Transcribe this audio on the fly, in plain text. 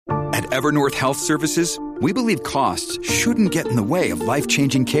Evernorth Health Services, we believe costs shouldn't get in the way of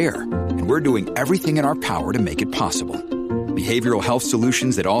life-changing care, and we're doing everything in our power to make it possible. Behavioral health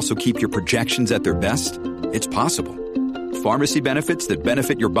solutions that also keep your projections at their best? It's possible. Pharmacy benefits that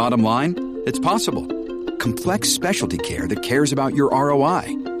benefit your bottom line? It's possible. Complex specialty care that cares about your ROI?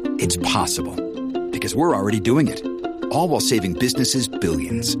 It's possible. Because we're already doing it. All while saving businesses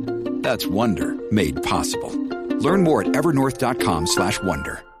billions. That's Wonder made possible. Learn more at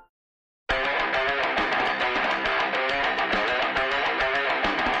evernorth.com/wonder.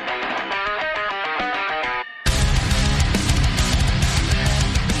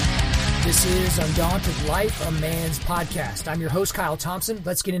 This is Undaunted Life, a Man's Podcast. I'm your host, Kyle Thompson.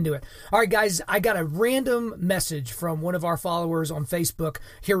 Let's get into it. All right, guys, I got a random message from one of our followers on Facebook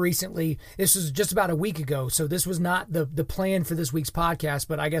here recently. This was just about a week ago, so this was not the plan for this week's podcast,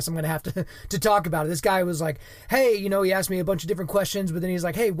 but I guess I'm going to have to talk about it. This guy was like, hey, he asked me a bunch of different questions, but then he's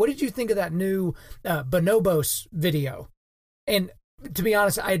like, hey, what did you think of that new Bonobos video? And to be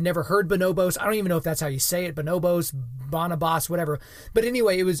honest, I had never heard Bonobos. I don't even know if that's how you say it. Bonobos, Bonobos, whatever. But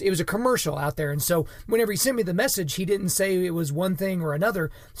anyway, it was a commercial out there. And so whenever he sent me the message, he didn't say it was one thing or another.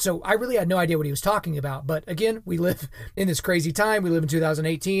 So I really had no idea what he was talking about. But again, we live in this crazy time. We live in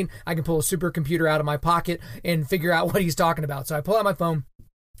 2018. I can pull a supercomputer out of my pocket and figure out what he's talking about. So I pull out my phone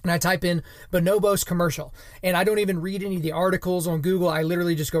and I type in Bonobos commercial, and I don't even read any of the articles on Google. I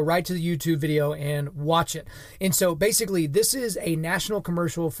literally just go right to the YouTube video and watch it. And so basically, this is a national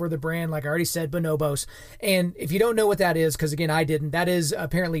commercial for the brand, like I already said, Bonobos. And if you don't know what that is, because again, I didn't, that is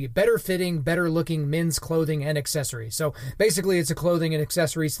apparently better fitting, better looking men's clothing and accessories. So basically, it's a clothing and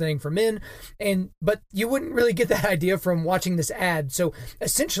accessories thing for men. But you wouldn't really get that idea from watching this ad. So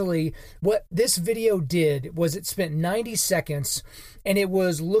essentially, what this video did was it spent 90 seconds and it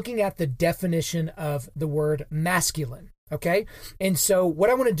was looking at the definition of the word masculine, okay? And so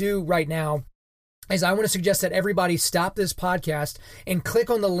what I want to do right now is I want to suggest that everybody stop this podcast and click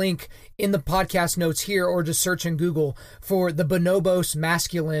on the link in the podcast notes here, or just search in Google for the Bonobos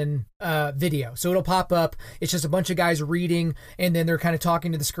masculine video. So it'll pop up. It's just a bunch of guys reading, and then they're kind of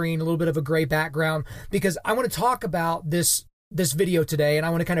talking to the screen, a little bit of a gray background, because I want to talk about this video today, and I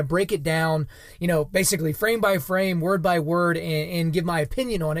want to kind of break it down, basically frame by frame, word by word, and give my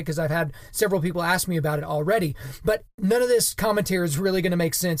opinion on it, because I've had several people ask me about it already. But none of this commentary is really going to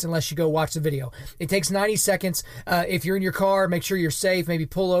make sense unless you go watch the video. It takes 90 seconds. If you're in your car, make sure you're safe. Maybe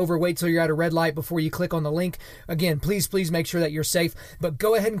pull over, wait till you're at a red light before you click on the link. Again, please make sure that you're safe. But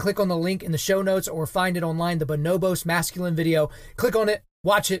go ahead and click on the link in the show notes or find it online, the Bonobos masculine video. Click on it,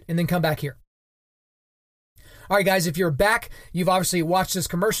 watch it, and then come back here. All right, guys, if you're back, you've obviously watched this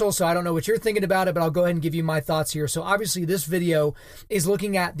commercial, so I don't know what you're thinking about it, but I'll go ahead and give you my thoughts here. So obviously this video is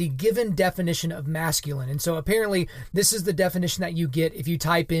looking at the given definition of masculine. And so apparently this is the definition that you get if you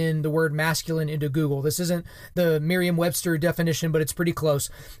type in the word masculine into Google. This isn't the Merriam-Webster definition, but it's pretty close.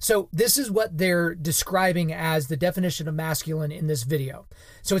 So this is what they're describing as the definition of masculine in this video.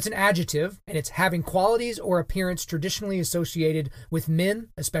 So it's an adjective, and it's having qualities or appearance traditionally associated with men,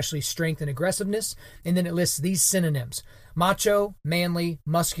 especially strength and aggressiveness. And then it lists these synonyms: macho, manly,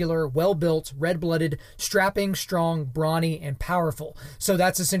 muscular, well-built, red-blooded, strapping, strong, brawny, and powerful. So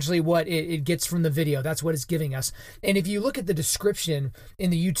that's essentially what it gets from the video. That's what it's giving us. And if you look at the description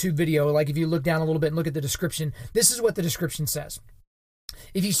in the YouTube video, like if you look down a little bit and look at the description, this is what the description says.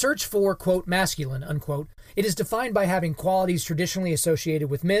 If you search for, quote, masculine, unquote, it is defined by having qualities traditionally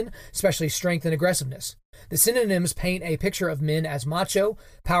associated with men, especially strength and aggressiveness. The synonyms paint a picture of men as macho,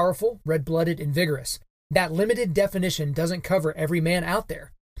 powerful, red-blooded, and vigorous. That limited definition doesn't cover every man out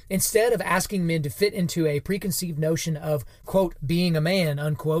there. Instead of asking men to fit into a preconceived notion of, quote, being a man,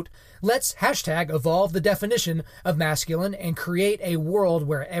 unquote, let's #evolve the definition of masculine and create a world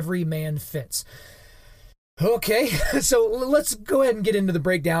where every man fits. Okay, so let's go ahead and get into the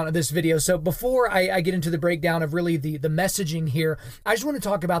breakdown of this video. So before I get into the breakdown of really the messaging here, I just want to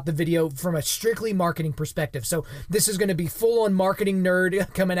talk about the video from a strictly marketing perspective. So this is going to be full-on marketing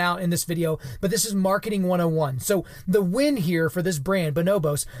nerd coming out in this video, but this is marketing 101. So the win here for this brand,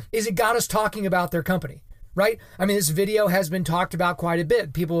 Bonobos, is it got us talking about their company. Right? I mean, this video has been talked about quite a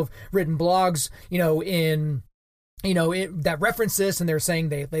bit. People have written blogs, that reference this, and they're saying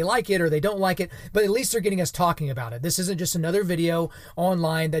they like it or they don't like it, but at least they're getting us talking about it. This isn't just another video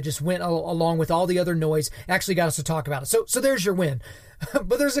online that just went along with all the other noise. It actually got us to talk about it. So there's your win.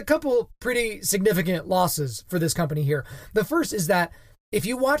 But there's a couple pretty significant losses for this company here. The first is that if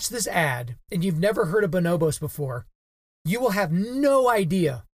you watch this ad and you've never heard of Bonobos before, you will have no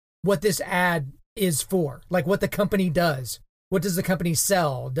idea what this ad is for, like what the company does. What does the company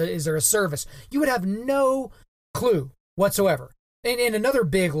sell? Is there a service? You would have no clue whatsoever. And another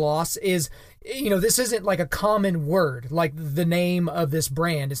big loss is, this isn't like a common word, like the name of this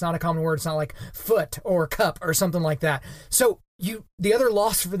brand. It's not a common word. It's not like foot or cup or something like that. So the other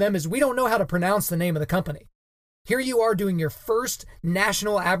loss for them is we don't know how to pronounce the name of the company. Here you are doing your first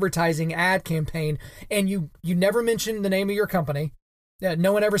national advertising ad campaign, and you never mention the name of your company.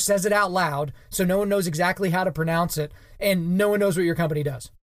 No one ever says it out loud, so no one knows exactly how to pronounce it, and no one knows what your company does,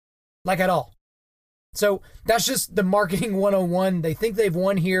 like at all. So that's just the marketing 101. They think they've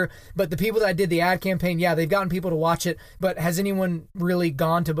won here, but the people that did the ad campaign, yeah, they've gotten people to watch it, but has anyone really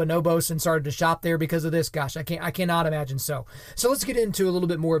gone to Bonobos and started to shop there because of this? Gosh, I cannot imagine so. So let's get into a little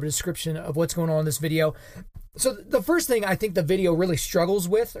bit more of a description of what's going on in this video. So the first thing I think the video really struggles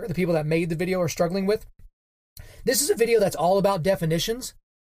with, or the people that made the video are struggling with, this is a video that's all about definitions,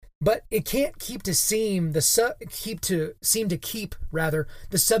 but it can't keep to keep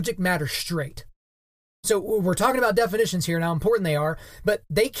the subject matter straight. So we're talking about definitions here and how important they are, but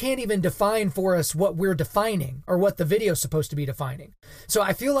they can't even define for us what we're defining or what the video is supposed to be defining. So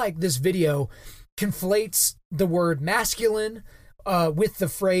I feel like this video conflates the word masculine with the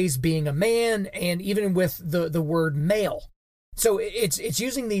phrase being a man, and even with the word male. So it's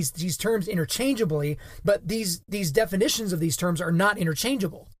using these terms interchangeably, but these definitions of these terms are not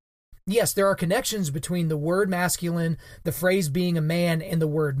interchangeable. Yes, there are connections between the word masculine, the phrase being a man, and the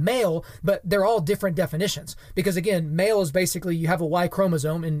word male, but they're all different definitions. Because again, male is basically you have a Y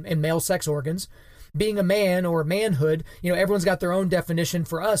chromosome in male sex organs. Being a man or manhood, everyone's got their own definition.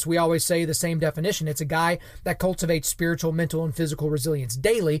 For us, we always say the same definition. It's a guy that cultivates spiritual, mental, and physical resilience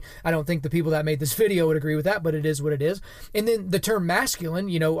daily. I don't think the people that made this video would agree with that, but it is what it is. And then the term masculine,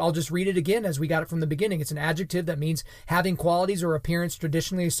 I'll just read it again as we got it from the beginning. It's an adjective that means having qualities or appearance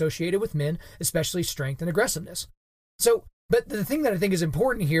traditionally associated with men, especially strength and aggressiveness. So, but the thing that I think is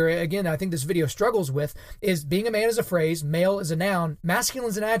important here, again, I think this video struggles with, is being a man is a phrase, male is a noun, masculine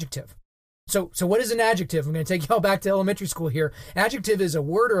is an adjective. So what is an adjective? I'm going to take y'all back to elementary school here. Adjective is a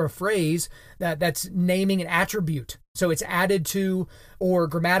word or a phrase that's naming an attribute. So it's added to or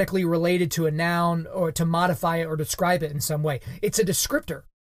grammatically related to a noun, or to modify it or describe it in some way. It's a descriptor.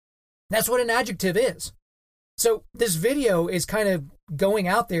 That's what an adjective is. So this video is kind of going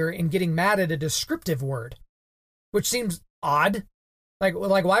out there and getting mad at a descriptive word, which seems odd. Like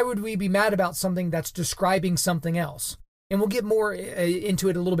why would we be mad about something that's describing something else? And we'll get more into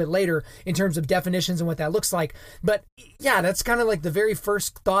it a little bit later in terms of definitions and what that looks like. But yeah, that's kind of like the very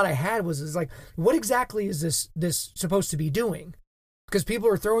first thought I had is like, what exactly is this supposed to be doing? Because people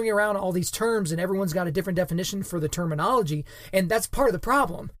are throwing around all these terms and everyone's got a different definition for the terminology. And that's part of the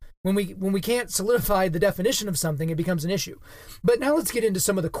problem. When we can't solidify the definition of something, it becomes an issue. But now let's get into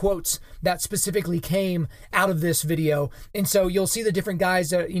some of the quotes that specifically came out of this video. And so you'll see the different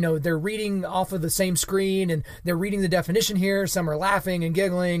guys that, they're reading off of the same screen and they're reading the definition here. Some are laughing and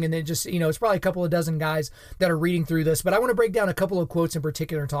giggling, and they just, it's probably a couple of dozen guys that are reading through this. But I want to break down a couple of quotes in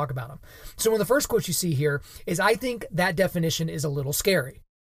particular and talk about them. So one of the first quotes you see here is, I think that definition is a little scary.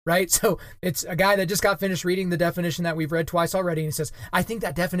 Right? So it's a guy that just got finished reading the definition that we've read twice already. And he says, I think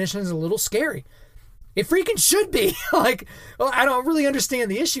that definition is a little scary. It freaking should be. I don't really understand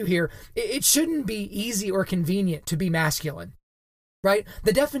the issue here. It shouldn't be easy or convenient to be masculine, right?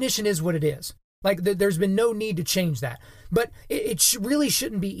 The definition is what it is. There's been no need to change that. But it really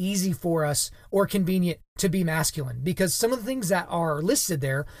shouldn't be easy for us or convenient to be masculine, because some of the things that are listed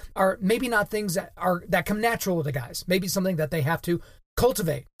there are maybe not things that come natural to guys. Maybe something that they have to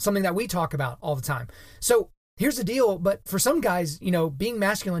cultivate, something that we talk about all the time. So here's the deal. But for some guys, being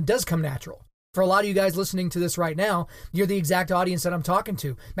masculine does come natural. For a lot of you guys listening to this right now, you're the exact audience that I'm talking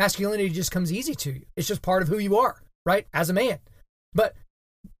to. Masculinity just comes easy to you. It's just part of who you are, right? As a man. But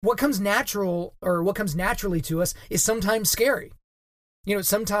what comes naturally to us is sometimes scary.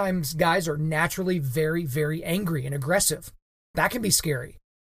 Sometimes guys are naturally very, very angry and aggressive. That can be scary.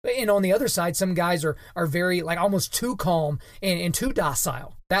 And on the other side, some guys are very, almost too calm and too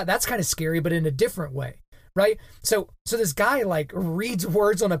docile. That's kind of scary, but in a different way, right? So this guy reads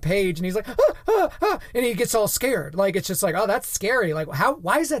words on a page and he's like, and he gets all scared. It's just oh, that's scary.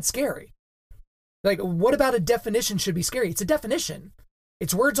 Why is that scary? What about a definition should be scary? It's a definition.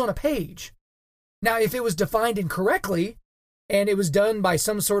 It's words on a page. Now, if it was defined incorrectly, and it was done by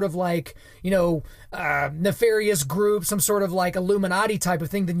some sort of nefarious group, some sort of Illuminati type of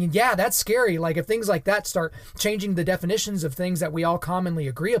thing, then yeah, that's scary. If things like that start changing the definitions of things that we all commonly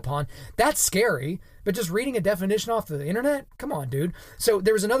agree upon, that's scary. But just reading a definition off the internet? Come on, dude. So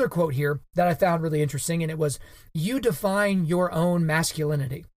there was another quote here that I found really interesting, and it was, you define your own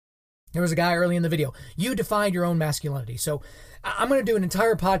masculinity. There was a guy early in the video. You define your own masculinity. So I'm going to do an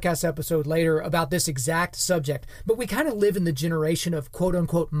entire podcast episode later about this exact subject, but we kind of live in the generation of quote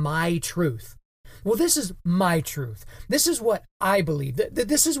unquote my truth. Well, this is my truth. This is what I believe.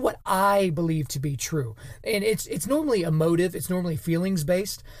 This is what I believe to be true. And it's normally emotive. It's normally feelings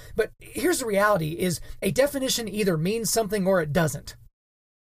based. But here's the reality is a definition either means something or it doesn't.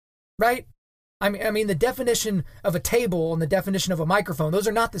 Right? I mean, the definition of a table and the definition of a microphone, those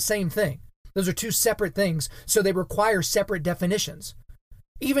are not the same thing. Those are two separate things, so they require separate definitions.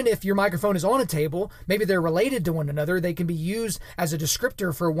 Even if your microphone is on a table, maybe they're related to one another, they can be used as a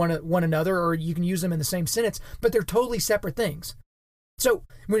descriptor for one another, or you can use them in the same sentence, but they're totally separate things. So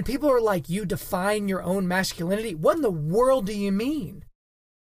when people are like, you define your own masculinity, what in the world do you mean?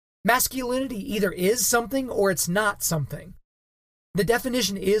 Masculinity either is something or it's not something. The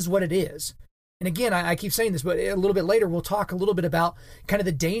definition is what it is. And again, I keep saying this, but a little bit later, we'll talk a little bit about kind of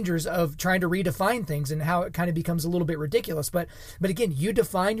the dangers of trying to redefine things and how it kind of becomes a little bit ridiculous. But again, you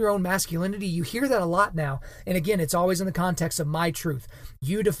define your own masculinity. You hear that a lot now. And again, it's always in the context of my truth.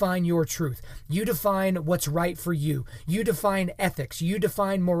 You define your truth. You define what's right for you. You define ethics. You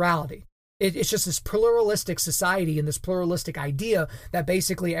define morality. It's just this pluralistic society and this pluralistic idea that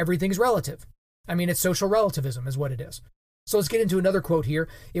basically everything's relative. I mean, it's social relativism is what it is. So let's get into another quote here.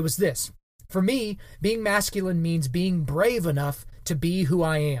 It was this. For me, being masculine means being brave enough to be who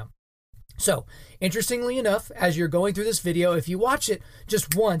I am. So, interestingly enough, as you're going through this video, if you watch it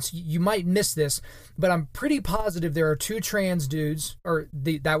just once, you might miss this, but I'm pretty positive there are two trans dudes, or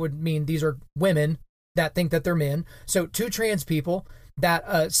that would mean these are women that think that they're men. So, two trans people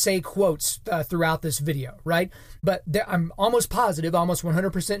that say quotes throughout this video, right? But I'm almost positive, almost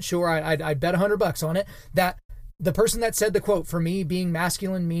 100% sure, I'd bet $100 on it, that the person that said the quote, for me, being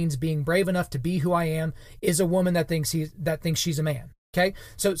masculine means being brave enough to be who I am, is a woman that thinks she's a man. Okay.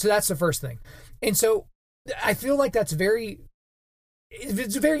 So that's the first thing. And so I feel like it's very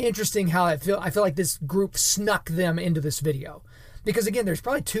interesting how I feel like this group snuck them into this video. Because again, there's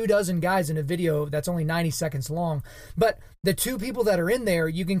probably 24 guys in a video that's only 90 seconds long. But the two people that are in there,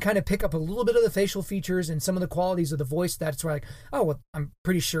 you can kind of pick up a little bit of the facial features and some of the qualities of the voice that's like, oh, well, I'm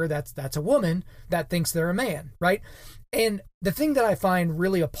pretty sure that's a woman that thinks they're a man, right? And the thing that I find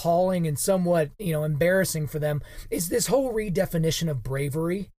really appalling and somewhat, embarrassing for them is this whole redefinition of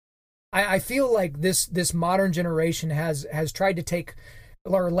bravery. I feel like this modern generation has tried to take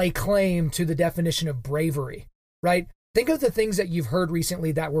or lay claim to the definition of bravery, right? Think of the things that you've heard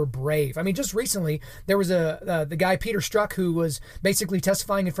recently that were brave. I mean, just recently, there was the guy, Peter Strzok, who was basically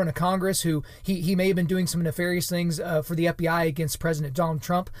testifying in front of Congress, who he may have been doing some nefarious things for the FBI against President Donald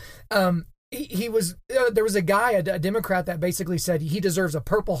Trump. There was a guy, a Democrat, that basically said he deserves a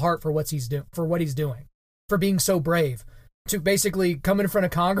Purple Heart for what he's doing, for being so brave, to basically come in front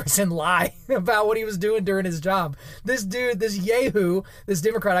of Congress and lie about what he was doing during his job. This dude, this Yahoo, this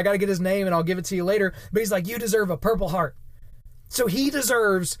Democrat, I got to get his name and I'll give it to you later, but he's like, you deserve a Purple Heart. So he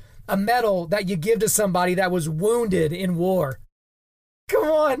deserves a medal that you give to somebody that was wounded in war. Come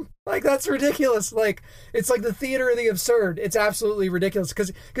on. Like, that's ridiculous. Like, it's like the theater of the absurd. It's absolutely ridiculous.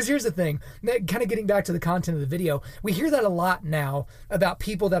 Because here's the thing, kind of getting back to the content of the video, we hear that a lot now about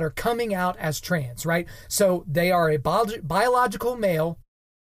people that are coming out as trans, right? So they are a biological male.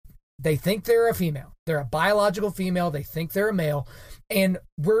 They think they're a female. They're a biological female. They think they're a male. And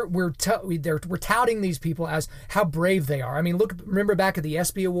we're touting these people as how brave they are. I mean, remember back at the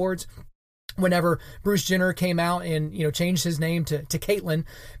ESPY Awards, whenever Bruce Jenner came out and, changed his name to Caitlyn,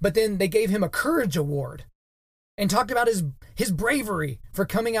 but then they gave him a Courage Award and talked about his bravery for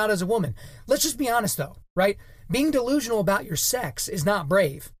coming out as a woman. Let's just be honest though, right? Being delusional about your sex is not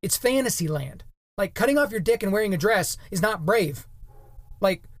brave. It's fantasy land. Like, cutting off your dick and wearing a dress is not brave.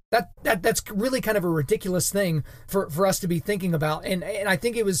 Like, that's really kind of a ridiculous thing for us to be thinking about. And I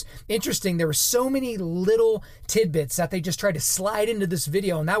think it was interesting. There were so many little tidbits that they just tried to slide into this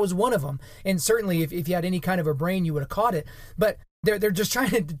video, and that was one of them. And certainly if you had any kind of a brain, you would have caught it. But they're just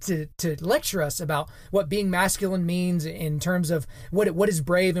trying to lecture us about what being masculine means in terms of what is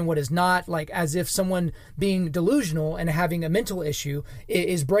brave and what is not, like as if someone being delusional and having a mental issue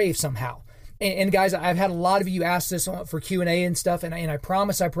is brave somehow. And guys, I've had a lot of you ask this for Q&A and stuff, and I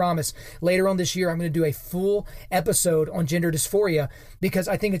promise, later on this year, I'm going to do a full episode on gender dysphoria, because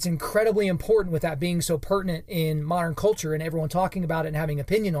I think it's incredibly important, with that being so pertinent in modern culture and everyone talking about it and having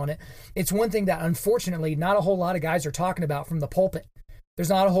opinion on it. It's one thing that, unfortunately, not a whole lot of guys are talking about from the pulpit.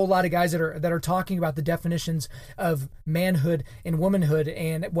 There's not a whole lot of guys that are talking about the definitions of manhood and womanhood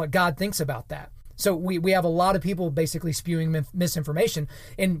and what God thinks about that. So we have a lot of people basically spewing misinformation.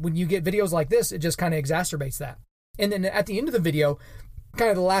 And when you get videos like this, it just kind of exacerbates that. And then at the end of the video, kind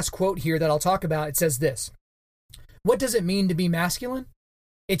of the last quote here that I'll talk about. It says this: what does it mean to be masculine?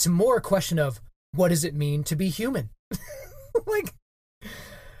 It's more a question of what does it mean to be human? Like,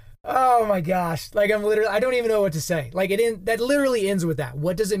 oh my gosh. Like, I don't even know what to say. Like, that literally ends with that.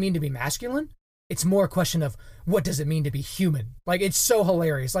 What does it mean to be masculine? It's more a question of what does it mean to be human? Like, it's so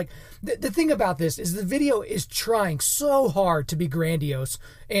hilarious. Like, the thing about this is the video is trying so hard to be grandiose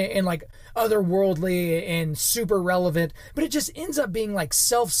and like otherworldly and super relevant, but it just ends up being like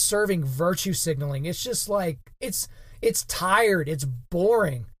self-serving virtue signaling. It's just like, it's tired. It's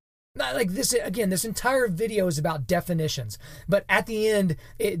boring. Like this, again, this entire video is about definitions, but at the end,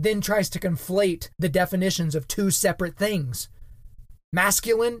 it then tries to conflate the definitions of two separate things: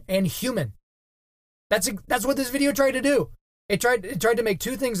 masculine and human. That's what this video tried to do. It tried to make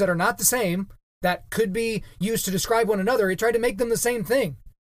two things that are not the same, that could be used to describe one another. It tried to make them the same thing.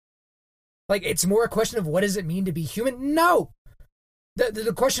 Like, it's more a question of what does it mean to be human? No.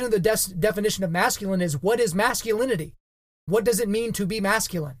 The question of the definition of masculine is, what is masculinity? What does it mean to be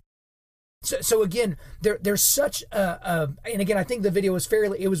masculine? So again, there's such and again, I think the video was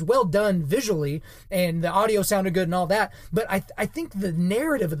it was well done visually, and the audio sounded good and all that, but I think the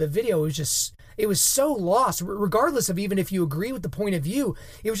narrative of the video was just, it was so lost, regardless of even if you agree with the point of view.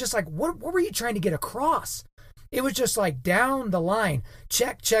 It was just like, what were you trying to get across? It was just like down the line,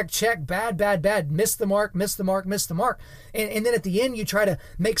 check, bad, miss the mark. And then at the end, you try to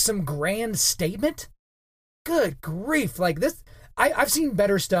make some grand statement. Good grief. Like this, I've seen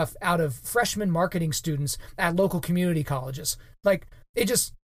better stuff out of freshman marketing students at local community colleges. Like, it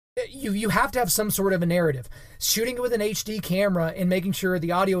just, you have to have some sort of a narrative. Shooting it with an HD camera and making sure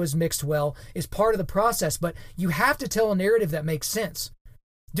the audio is mixed well is part of the process, but you have to tell a narrative that makes sense.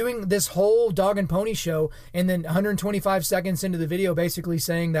 Doing this whole dog and pony show and then 125 seconds into the video basically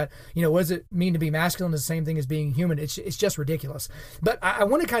saying that, what does it mean to be masculine is the same thing as being human. It's just ridiculous. But I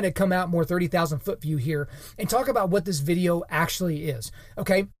want to kind of come out more 30,000 foot view here and talk about what this video actually is.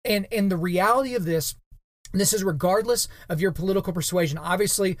 Okay. And the reality of this is regardless of your political persuasion.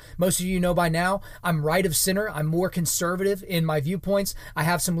 Obviously, most of you know by now, I'm right of center. I'm more conservative in my viewpoints. I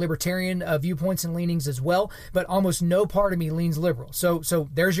have some libertarian viewpoints and leanings as well, but almost no part of me leans liberal. So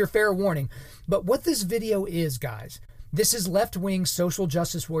there's your fair warning. But what this video is, guys, this is left-wing social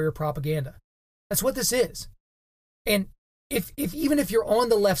justice warrior propaganda. That's what this is. And even if you're on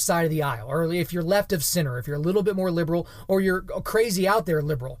the left side of the aisle, or if you're left of center, if you're a little bit more liberal, or you're crazy out there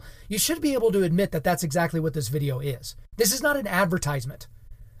liberal, you should be able to admit that that's exactly what this video is. This is not an advertisement.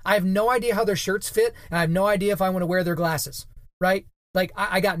 I have no idea how their shirts fit, and I have no idea if I want to wear their glasses, right? Like,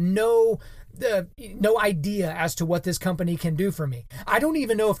 I got no idea as to what this company can do for me. I don't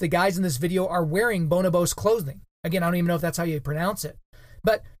even know if the guys in this video are wearing Bonobos clothing. Again, I don't even know if that's how you pronounce it.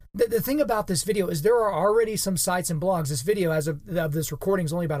 But the thing about this video is there are already some sites and blogs. This video, as of this recording,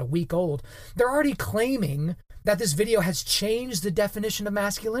 is only about a week old. They're already claiming that this video has changed the definition of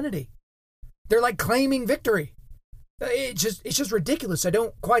masculinity. They're like claiming victory. It's just ridiculous. I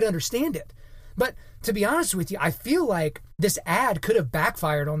don't quite understand it. But to be honest with you, I feel like this ad could have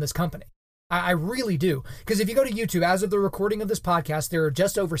backfired on this company. I really do. Because if you go to YouTube, as of the recording of this podcast, there are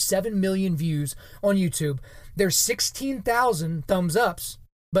just over 7 million views on YouTube. There's 16,000 thumbs ups.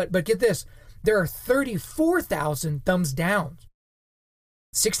 But get this, there are 34,000 thumbs down.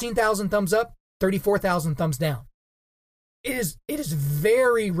 16,000 thumbs up, 34,000 thumbs down. It is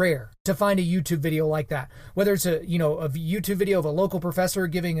very rare to find a YouTube video like that. Whether it's a YouTube video of a local professor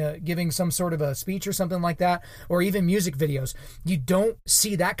giving some sort of a speech or something like that, or even music videos, you don't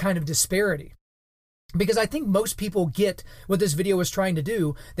see that kind of disparity. Because I think most people get what this video was trying to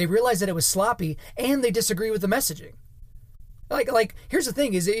do. They realize that it was sloppy, and they disagree with the messaging. Like here's the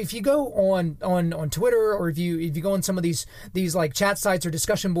thing: is if you go on Twitter, or if you go on some of these like chat sites or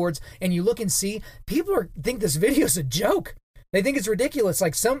discussion boards, and you look and see, people think this video is a joke. They think it's ridiculous.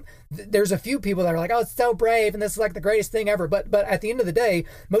 Like there's a few people that are like, oh, it's so brave, and this is like the greatest thing ever. But at the end of the day,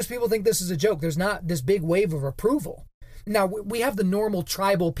 most people think this is a joke. There's not this big wave of approval. Now, we have the normal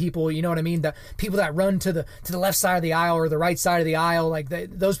tribal people, you know what I mean? The people that run to the left side of the aisle or the right side of the aisle, like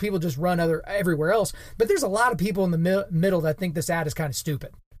those people just run everywhere else. But there's a lot of people in the middle that think this ad is kind of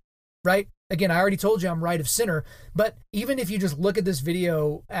stupid, right? Again, I already told you I'm right of center, but even if you just look at this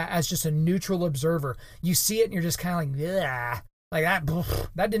video as just a neutral observer, you see it and you're just kind of like, yeah, like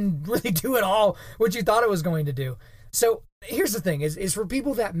that didn't really do at all what you thought it was going to do. So here's the thing: is for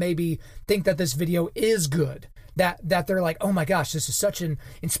people that maybe think that this video is good, that they're like, oh my gosh, this is such an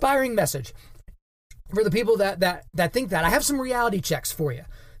inspiring message. For the people that think that, I have some reality checks for you.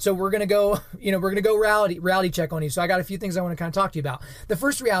 So we're gonna go reality check on you. So I got a few things I want to kind of talk to you about. The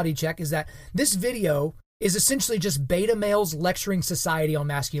first reality check is that this video is essentially just beta males lecturing society on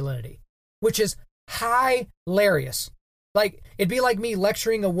masculinity, which is hilarious. Like, it'd be like me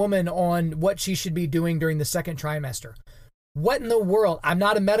lecturing a woman on what she should be doing during the second trimester. What in the world? I'm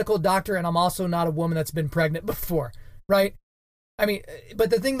not a medical doctor, and I'm also not a woman that's been pregnant before, right? I mean, but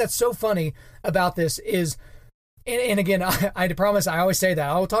the thing that's so funny about this is, and again, I promise, I always say that.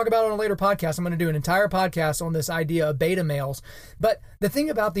 I'll talk about it on a later podcast. I'm going to do an entire podcast on this idea of beta males. But the thing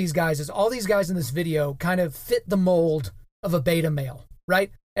about these guys is all these guys in this video kind of fit the mold of a beta male,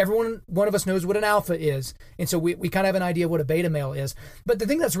 right? One of us knows what an alpha is. And so we kind of have an idea what a beta male is. But the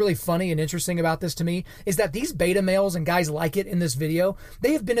thing that's really funny and interesting about this to me is that these beta males and guys like it in this video,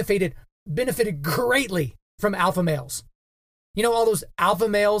 they have benefited greatly from alpha males. You know, all those alpha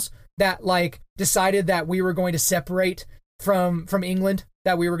males that like decided that we were going to separate from England,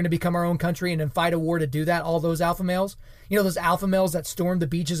 that we were going to become our own country and then fight a war to do that, all those alpha males. You know, those alpha males that stormed the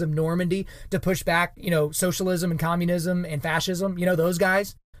beaches of Normandy to push back, you know, socialism and communism and fascism, you know, those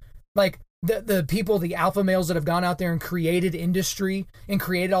guys. Like the people, the alpha males that have gone out there and created industry and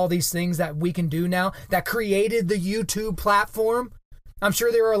created all these things that we can do now, that created the YouTube platform. I'm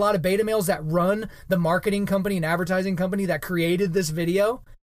sure there are a lot of beta males that run the marketing company and advertising company that created this video.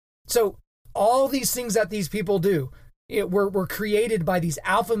 So all these things that these people do were created by these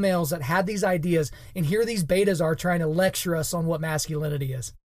alpha males that had these ideas, and here these betas are trying to lecture us on what masculinity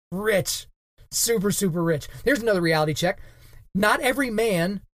is. Rich. Super, super rich. Here's another reality check. Not every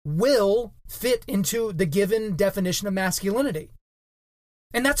man will fit into the given definition of masculinity.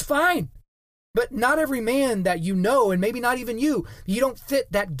 And that's fine. But not every man that you know, and maybe not even you don't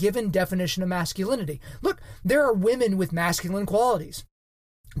fit that given definition of masculinity. Look, there are women with masculine qualities.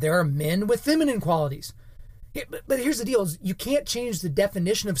 There are men with feminine qualities. But here's the deal, is you can't change the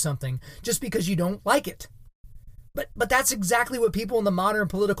definition of something just because you don't like it. But that's exactly what people in the modern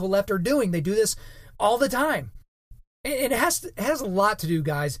political left are doing. They do this all the time. And it has a lot to do,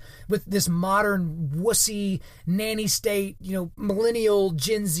 guys, with this modern wussy nanny state, you know, millennial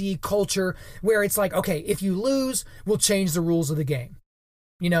Gen Z culture where it's like, okay, if you lose, we'll change the rules of the game.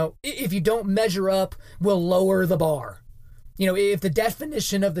 You know, if you don't measure up, we'll lower the bar. You know, if the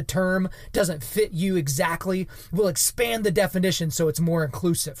definition of the term doesn't fit you exactly, we'll expand the definition so it's more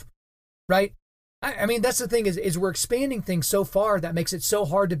inclusive, right? I mean, that's the thing is we're expanding things so far that makes it so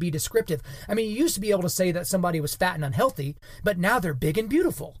hard to be descriptive. I mean, you used to be able to say that somebody was fat and unhealthy, but now they're big and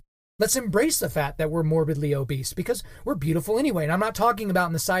beautiful. Let's embrace the fact that we're morbidly obese because we're beautiful anyway. And I'm not talking about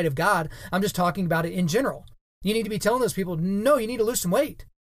in the sight of God. I'm just talking about it in general. You need to be telling those people, no, you need to lose some weight.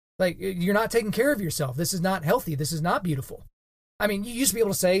 Like, you're not taking care of yourself. This is not healthy. This is not beautiful. I mean, you used to be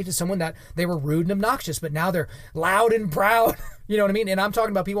able to say to someone that they were rude and obnoxious, but now they're loud and proud. You know what I mean? And I'm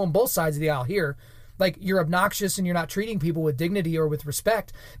talking about people on both sides of the aisle here. Like, you're obnoxious and you're not treating people with dignity or with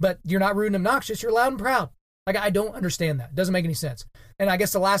respect, but you're not rude and obnoxious. You're loud and proud. Like, I don't understand that. It doesn't make any sense. And I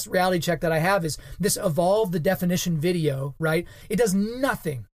guess the last reality check that I have is this evolve the definition video, right? It does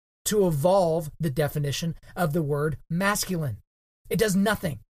nothing to evolve the definition of the word masculine. It does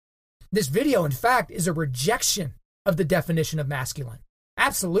nothing. This video, in fact, is a rejection of the definition of masculine.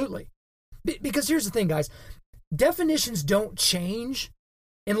 Absolutely. Because here's the thing, guys. Definitions don't change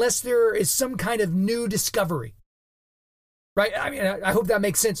unless there is some kind of new discovery. Right? I mean, I hope that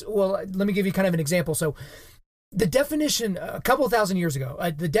makes sense. Well, let me give you kind of an example. So the definition a couple of thousand years ago,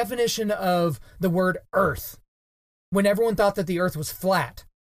 the definition of the word earth, when everyone thought that the earth was flat,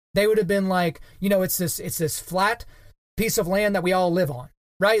 they would have been like, you know, it's this flat piece of land that we all live on.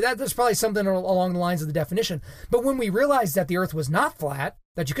 Right? That's probably something along the lines of the definition. But when we realized that the earth was not flat,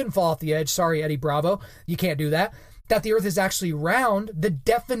 that you couldn't fall off the edge, sorry, Eddie Bravo, you can't do that, that the earth is actually round, the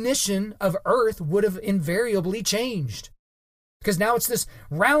definition of earth would have invariably changed. Because now it's this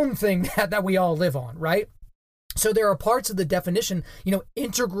round thing that we all live on, right? So there are parts of the definition, you know,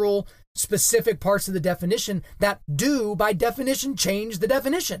 integral, specific parts of the definition that do, by definition, change the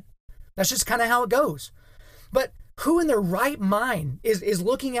definition. That's just kind of how it goes. But who in their right mind is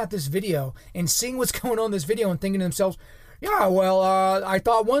looking at this video and seeing what's going on in this video and thinking to themselves, yeah, well, I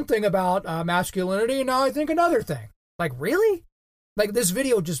thought one thing about masculinity and now I think another thing. Like, really? Like, this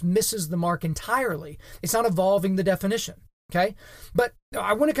video just misses the mark entirely. It's not evolving the definition, okay? But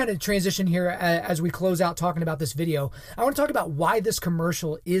I want to kind of transition here as we close out talking about this video. I want to talk about why this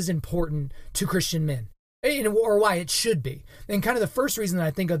commercial is important to Christian men. Or why it should be. And kind of the first reason that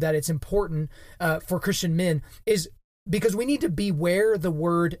I think of that it's important for Christian men is because we need to beware the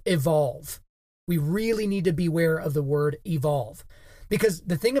word evolve. We really need to beware of the word evolve. Because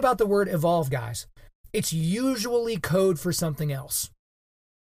the thing about the word evolve, guys, it's usually code for something else.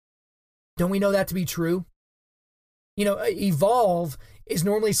 Don't we know that to be true? You know, evolve is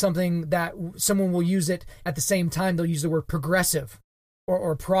normally something that someone will use it at the same time. They'll use the word progressive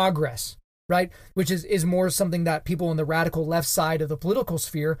or progress, right? Which is more something that people on the radical left side of the political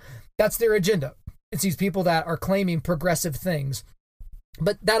sphere, that's their agenda. It's these people that are claiming progressive things.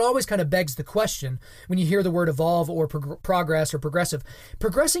 But that always kind of begs the question when you hear the word evolve or progress or progressive.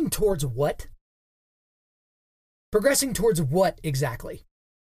 Progressing towards what? Progressing towards what exactly?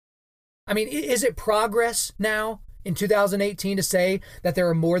 I mean, is it progress now in 2018 to say that there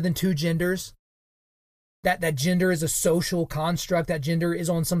are more than two genders? That gender is a social construct, that gender is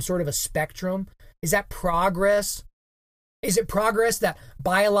on some sort of a spectrum? Is that progress? Is it progress that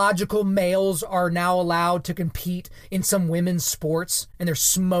biological males are now allowed to compete in some women's sports and they're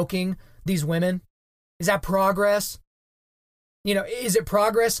smoking these women? Is that progress? You know, is it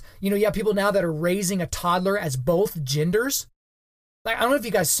progress? You know, you have people now that are raising a toddler as both genders. Like, I don't know if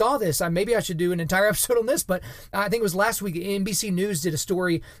you guys saw this. Maybe I should do an entire episode on this, but I think it was last week. NBC News did a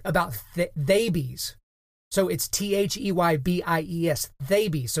story about theybies. So it's THEYBIES,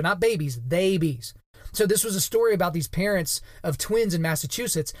 theybies. So not babies, theybies. So this was a story about these parents of twins in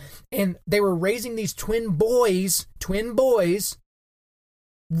Massachusetts, and they were raising these twin boys,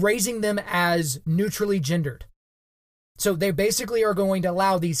 raising them as neutrally gendered. So they basically are going to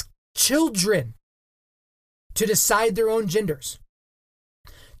allow these children to decide their own genders.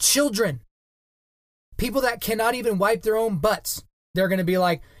 Children, people that cannot even wipe their own butts, they're going to be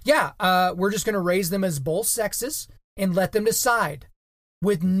like, yeah, we're just going to raise them as both sexes and let them decide,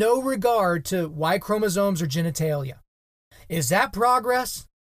 with no regard to Y chromosomes or genitalia. Is that progress?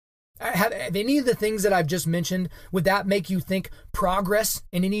 Have any of the things that I've just mentioned, would that make you think progress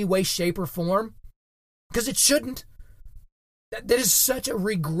in any way, shape, or form? Because it shouldn't. That is such a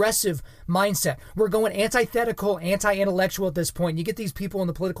regressive mindset. We're going antithetical, anti-intellectual at this point. You get these people on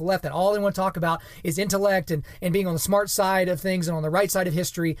the political left that all they want to talk about is intellect and being on the smart side of things and on the right side of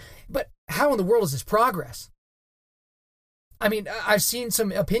history. But how in the world is this progress? I mean, I've seen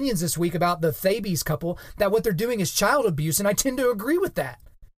some opinions this week about the Thebes couple that what they're doing is child abuse, and I tend to agree with that.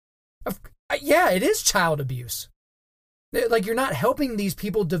 Yeah, it is child abuse. Like, you're not helping these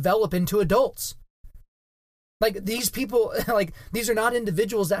people develop into adults. Like, these people, like, these are not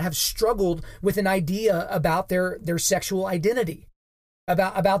individuals that have struggled with an idea about their sexual identity,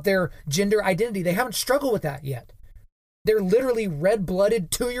 about their gender identity. They haven't struggled with that yet. They're literally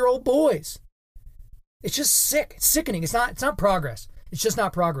red-blooded 2-year-old boys. It's just sick. It's sickening. It's not progress. It's just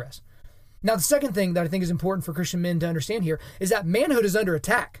not progress. Now, the second thing that I think is important for Christian men to understand here is that manhood is under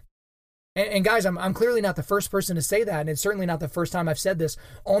attack. And guys, I'm clearly not the first person to say that, and it's certainly not the first time I've said this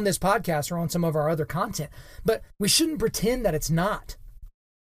on this podcast or on some of our other content. But we shouldn't pretend that it's not.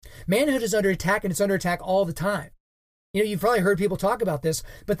 Manhood is under attack, and it's under attack all the time. You know, you've probably heard people talk about this,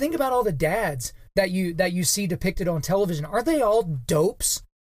 but think about all the dads that you see depicted on television. Aren't they all dopes?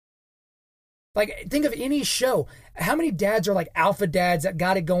 Like, think of any show. How many dads are like alpha dads that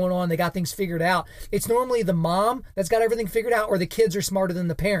got it going on? They got things figured out. It's normally the mom that's got everything figured out, or the kids are smarter than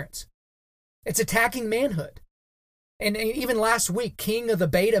the parents. It's attacking manhood. And even last week, king of the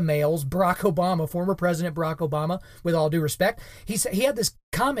beta males, Barack Obama, former President Barack Obama, with all due respect, he had this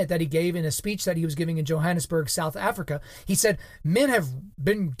comment that he gave in a speech that he was giving in Johannesburg, South Africa. He said, men have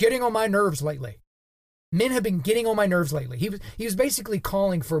been getting on my nerves lately. Men have been getting on my nerves lately. He was basically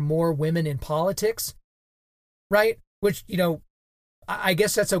calling for more women in politics, right? Which, you know, I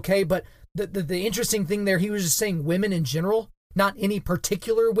guess that's okay. But the interesting thing there, he was just saying women in general, not any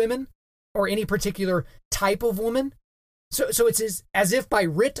particular women or any particular type of woman. So it's as if by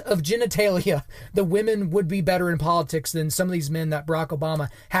writ of genitalia, the women would be better in politics than some of these men that Barack Obama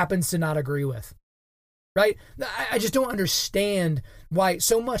happens to not agree with. Right? I just don't understand why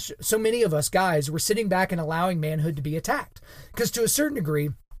so many of us guys, we're sitting back and allowing manhood to be attacked. Because to a certain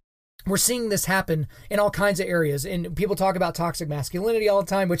degree, we're seeing this happen in all kinds of areas. And people talk about toxic masculinity all the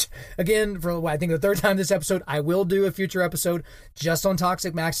time, which, again, for I think the third time this episode, I will do a future episode just on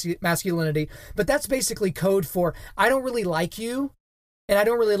toxic masculinity. But that's basically code for, I don't really like you, and I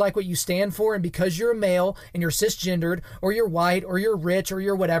don't really like what you stand for, and because you're a male and you're cisgendered or you're white or you're rich or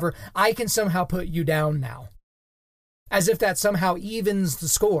you're whatever, I can somehow put you down now. As if that somehow evens the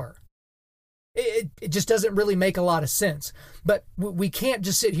score. It just doesn't really make a lot of sense. But we can't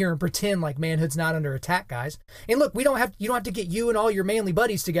just sit here and pretend like manhood's not under attack, guys. And look, you don't have to get you and all your manly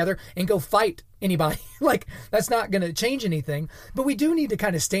buddies together and go fight anybody. Like, that's not going to change anything. But we do need to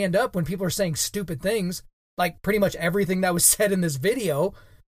kind of stand up when people are saying stupid things. Like pretty much everything that was said in this video,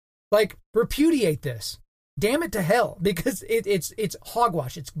 like, repudiate this. Damn it to hell, because it's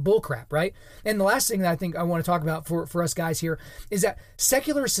hogwash. It's bullcrap, right? And the last thing that I think I want to talk about for us guys here is that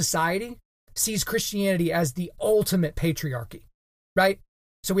secular society sees Christianity as the ultimate patriarchy. right?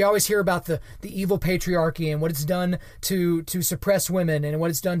 So we always hear about the evil patriarchy and what it's done to suppress women and what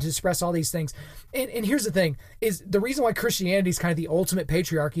it's done to suppress all these things. And here's the thing, is the reason why Christianity is kind of the ultimate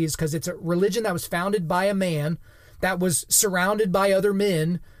patriarchy is because it's a religion that was founded by a man, that was surrounded by other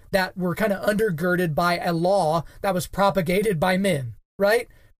men, that were kind of undergirded by a law that was propagated by men, right?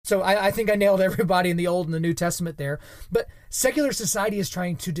 So I think I nailed everybody in the Old and the New Testament there. But secular society is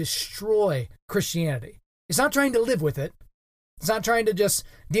trying to destroy Christianity. It's not trying to live with it. It's not trying to just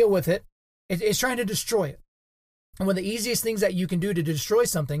deal with it. It's trying to destroy it. And one of the easiest things that you can do to destroy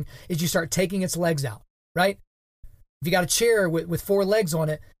something is you start taking its legs out, right? If you got a chair with 4 legs on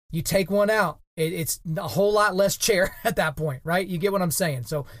it, you take one out. It's a whole lot less chair at that point, right? You get what I'm saying.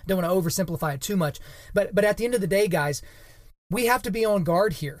 So don't want to oversimplify it too much. But at the end of the day, guys, we have to be on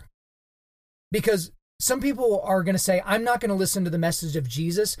guard here. Because some people are going to say, I'm not going to listen to the message of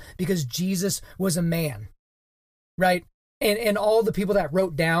Jesus because Jesus was a man, right? And all the people that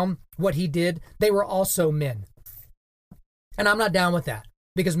wrote down what he did, they were also men. And I'm not down with that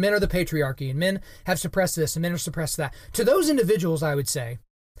because men are the patriarchy and men have suppressed this and men have suppressed that. To those individuals, I would say,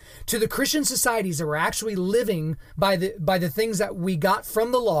 to the Christian societies that were actually living by the things that we got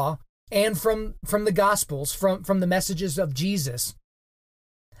from the law and from the Gospels, from the messages of Jesus,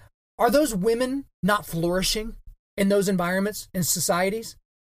 are those women not flourishing in those environments and societies?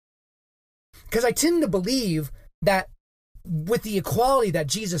 Because I tend to believe that with the equality that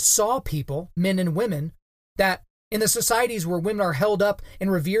Jesus saw people, men and women, that in the societies where women are held up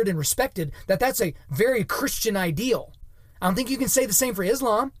and revered and respected, that's a very Christian ideal. I don't think you can say the same for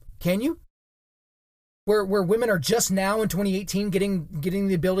Islam, can you? Where women are just now in 2018 getting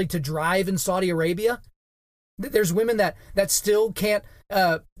the ability to drive in Saudi Arabia. There's women that still can't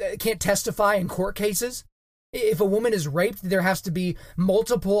testify in court cases. If a woman is raped, there has to be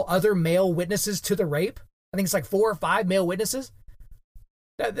multiple other male witnesses to the rape. I think it's like 4 or 5 male witnesses.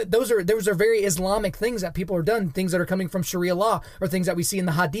 Those are very Islamic things that people are done, things that are coming from Sharia law or things that we see in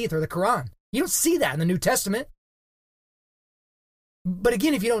the Hadith or the Quran. You don't see that in the New Testament. But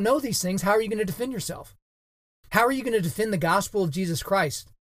again, if you don't know these things, how are you going to defend yourself? How are you going to defend the gospel of Jesus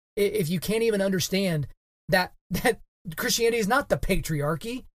Christ if you can't even understand that Christianity is not the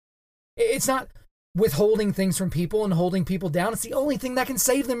patriarchy? It's not withholding things from people and holding people down. It's the only thing that can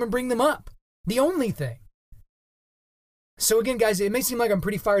save them and bring them up. The only thing. So again, guys, it may seem like I'm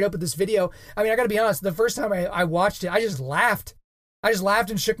pretty fired up with this video. I mean, I got to be honest, the first time I watched it, I just laughed. I just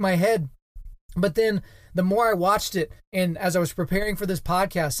laughed and shook my head. But then the more I watched it, and as I was preparing for this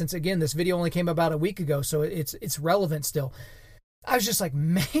podcast, since again, this video only came about a week ago, so it's relevant still, I was just like,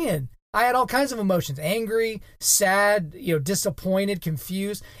 man, I had all kinds of emotions, angry, sad, disappointed,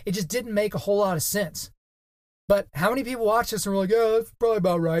 confused. It just didn't make a whole lot of sense. But how many people watch this and were like, yeah, that's probably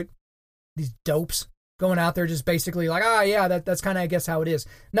about right? These dopes going out there just basically like, yeah, that's kind of, I guess, how it is.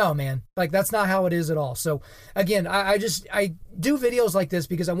 No, man, like that's not how it is at all. So again, I do videos like this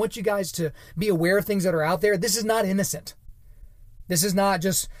because I want you guys to be aware of things that are out there. This is not innocent. This is not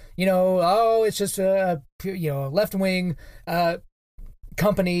just, it's just a left-wing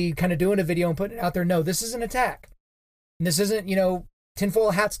company kind of doing a video and putting it out there. No, this is an attack. And this isn't,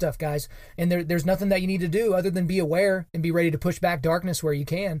 tinfoil hat stuff, guys. And there's nothing that you need to do other than be aware and be ready to push back darkness where you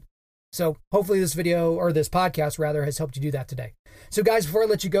can. So hopefully this video, or this podcast rather, has helped you do that today. So guys, before I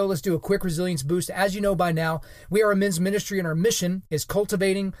let you go, let's do a quick resilience boost. As you know by now, we are a men's ministry and our mission is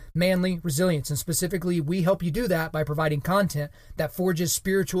cultivating manly resilience. And specifically, we help you do that by providing content that forges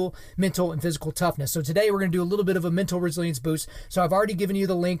spiritual, mental, and physical toughness. So today we're going to do a little bit of a mental resilience boost. So I've already given you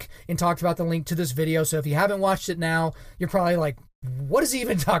the link and talked about the link to this video. So if you haven't watched it now, you're probably like, what is he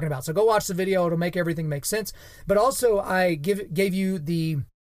even talking about? So go watch the video. It'll make everything make sense. But also I gave you the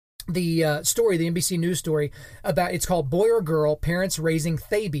story, the NBC News story about, it's called Boy or Girl, Parents Raising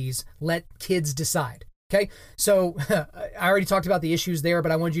Thabies, Let Kids Decide. Okay, so I already talked about the issues there,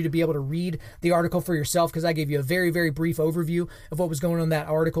 but I wanted you to be able to read the article for yourself because I gave you a very, very brief overview of what was going on in that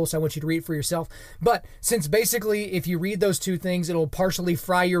article, so I want you to read it for yourself. But since basically if you read those two things, it'll partially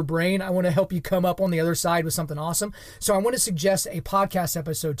fry your brain, I want to help you come up on the other side with something awesome. So I want to suggest a podcast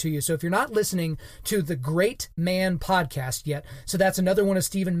episode to you. So if you're not listening to the Great Man Podcast yet, so that's another one of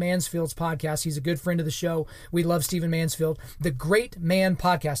Stephen Mansfield's podcasts. He's a good friend of the show. We love Stephen Mansfield. The Great Man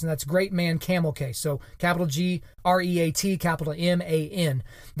Podcast, and that's Great Man Camel Case. So capital G, R-E-A-T, capital M-A-N.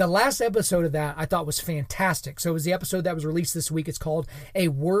 The last episode of that I thought was fantastic. So it was the episode that was released this week. It's called A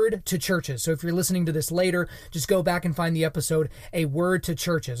Word to Churches. So if you're listening to this later, just go back and find the episode, A Word to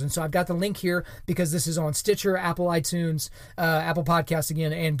Churches. And so I've got the link here because this is on Stitcher, Apple iTunes, Apple Podcasts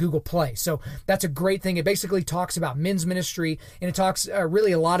again, and Google Play. So that's a great thing. It basically talks about men's ministry, and it talks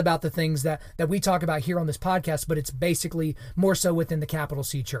really a lot about the things that we talk about here on this podcast, but it's basically more so within the capital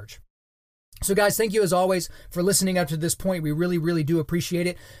C church. So guys, thank you as always for listening up to this point. We really, really do appreciate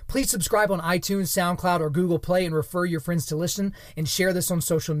it. Please subscribe on iTunes, SoundCloud, or Google Play and refer your friends to listen, and share this on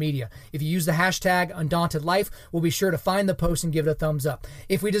social media. If you use the hashtag #UndauntedLife, we'll be sure to find the post and give it a thumbs up.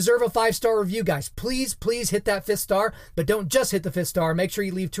 If we deserve a 5-star review, guys, please hit that 5th star, but don't just hit the 5th star. Make sure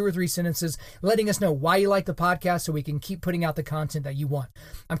you leave 2 or 3 sentences letting us know why you like the podcast so we can keep putting out the content that you want.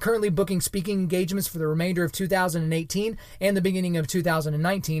 I'm currently booking speaking engagements for the remainder of 2018 and the beginning of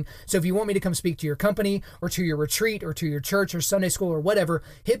 2019. So if you want me to come speak to your company or to your retreat or to your church or Sunday school or whatever,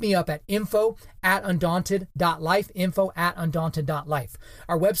 hit me up at info@undaunted.life, info@undaunted.life.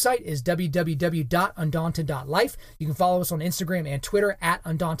 Our website is www.undaunted.life. You can follow us on Instagram and Twitter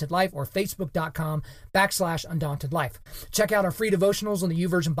 @undauntedlife or facebook.com/undauntedlife. Check out our free devotionals on the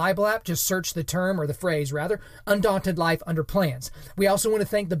YouVersion Bible app. Just search the term, or the phrase rather, Undaunted Life under plans. We also want to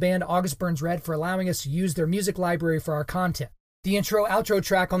thank the band August Burns Red for allowing us to use their music library for our content. The intro-outro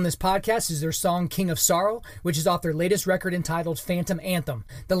track on this podcast is their song King of Sorrow, which is off their latest record entitled Phantom Anthem.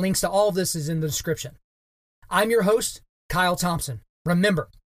 The links to all of this is in the description. I'm your host, Kyle Thompson. Remember,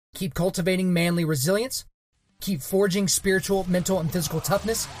 keep cultivating manly resilience, keep forging spiritual, mental, and physical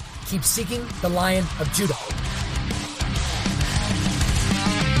toughness, keep seeking the Lion of Judah.